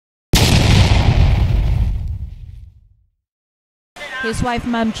his wife,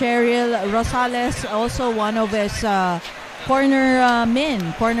 Ma'am Cheryl Rosales, also one of his corner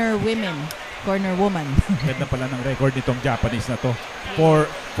woman. Ganda pala ng record nitong Japanese na to. Four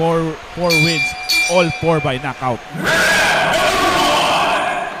wins, all 4 by knockout.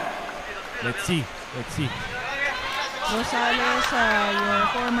 Let's see. Rosales, your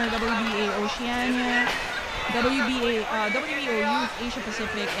former WBA Oceania, WBO Youth Asia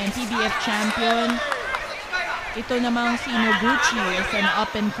Pacific, and PBF champion. Ito namang si Noguchi is an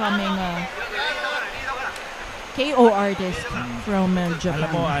up-and-coming KO artist from Japan.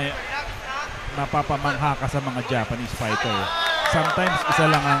 Alam mo, mapapamangha ka sa mga Japanese fighter. Sometimes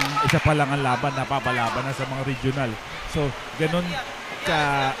isa pa lang ang laban, napapalaban na sa mga regional. So, ganun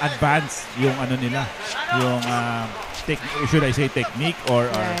ka-advance yung ano nila, yung should I say technique or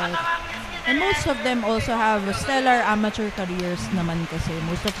right. And most of them also have stellar amateur careers naman kasi.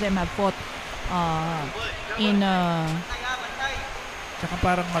 Most of them have fought in Tsaka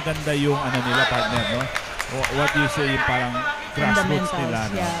parang maganda yung ano nila, partner, no? What do you say, yung parang grassroots nila,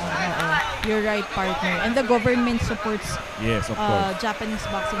 no? Yeah, you're right, partner. And the government supports yes, of course. Japanese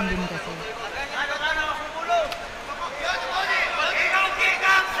boxing din kasi.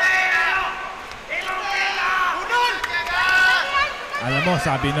 Alam mo,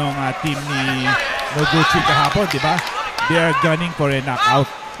 sabi nung team ni Noguchi kahapon, di ba? They are gunning for a knockout,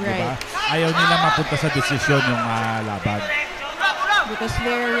 di ba? Ayaw nila mapunta sa desisyon yung laban. Because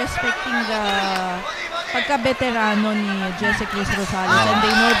they're respecting the pagka-veterano ni Jessie Cris Rosales, and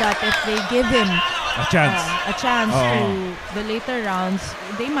they know that if they give him a chance to the later rounds,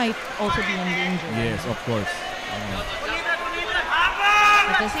 they might also be in danger. Yes, of course.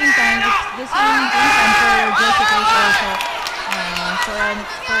 At the same time, it's the same thing for Jessie Cris also.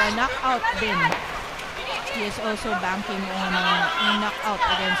 For a knockout din, he is also banking on a knockout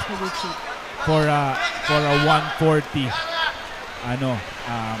against Noguchi. For a 140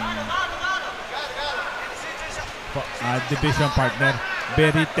 division partner,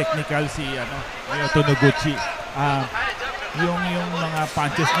 very technical si Mioto Noguchi. Yung mga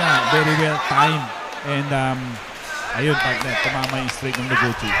punches niya very well timed, and ayun, partner, tumama yung straight ng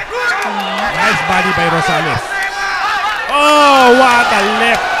Noguchi. Nice body by Rosales. Oh, what a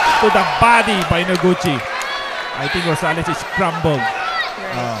left to the body by Noguchi. I think Rosales is crumbled.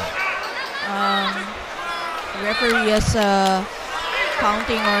 Right. Referee is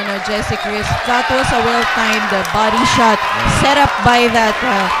counting on Jessie Cris. That was a well-timed body shot set up by that.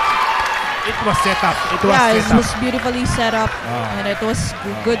 It was set up. It was beautifully set up, and it was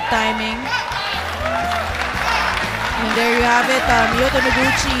good timing. And there you have it, Mioto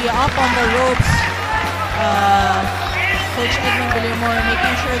Noguchi up on the ropes. Coach Edmond Villamor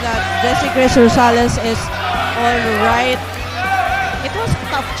making sure that Jessie Cris Rosales is all right. It was a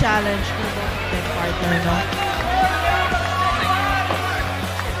tough challenge for both of them, partner, no?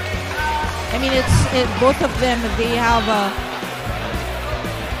 I mean, both of them, they have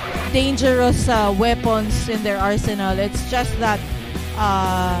dangerous weapons in their arsenal. It's just that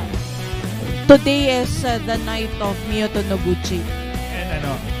today is the night of Mioto Noguchi. And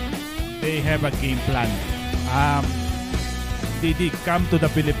they have a game plan. They did come to the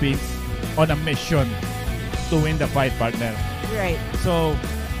Philippines on a mission to win the fight, partner. Right. So,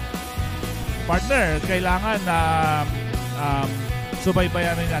 partner, kailangan na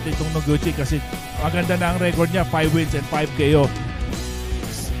subaybayan rin natin itong Noguchi kasi maganda na ang record niya, 5 wins and 5 KO.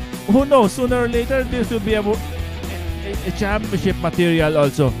 Who knows, sooner or later, this will be a championship material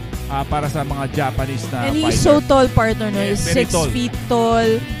also para sa mga Japanese na and fighter. He's so tall, partner, no? He's 6 tall. feet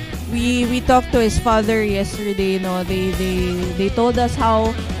tall. We talked to his father yesterday, no? They told us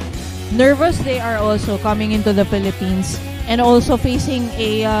how nervous they are also coming into the Philippines and also facing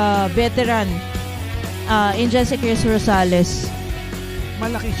a veteran in Jessie Cris Rosales.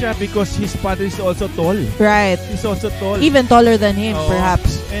 Malaki siya because his father is also tall. Right. He's also tall. Even taller than him,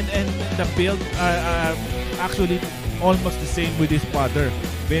 perhaps. And the build actually almost the same with his father.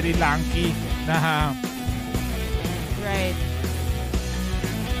 Very lanky na right.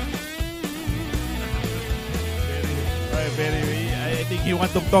 I think he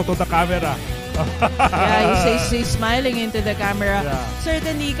wants to talk to the camera. Yeah, he's smiling into the camera. Yeah.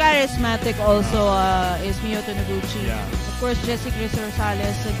 Certainly charismatic also is Mioto Noguchi. Yeah. Of course, Jessie Cris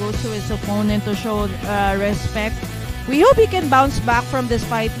Rosales goes to his opponent to show respect. We hope he can bounce back from this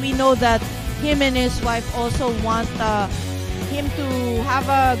fight. We know that him and his wife also want him to have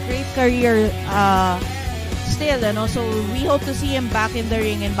a great career still, and also we hope to see him back in the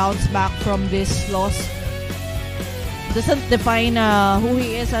ring and bounce back from this loss. Doesn't define who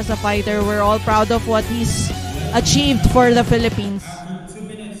he is as a fighter. We're all proud of what he's achieved for the Philippines. 2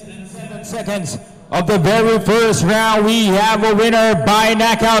 minutes and 7 seconds of the very first round, we have a winner by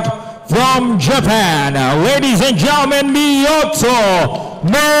knockout from Japan. Ladies and gentlemen, Mioto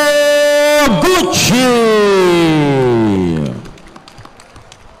Noguchi.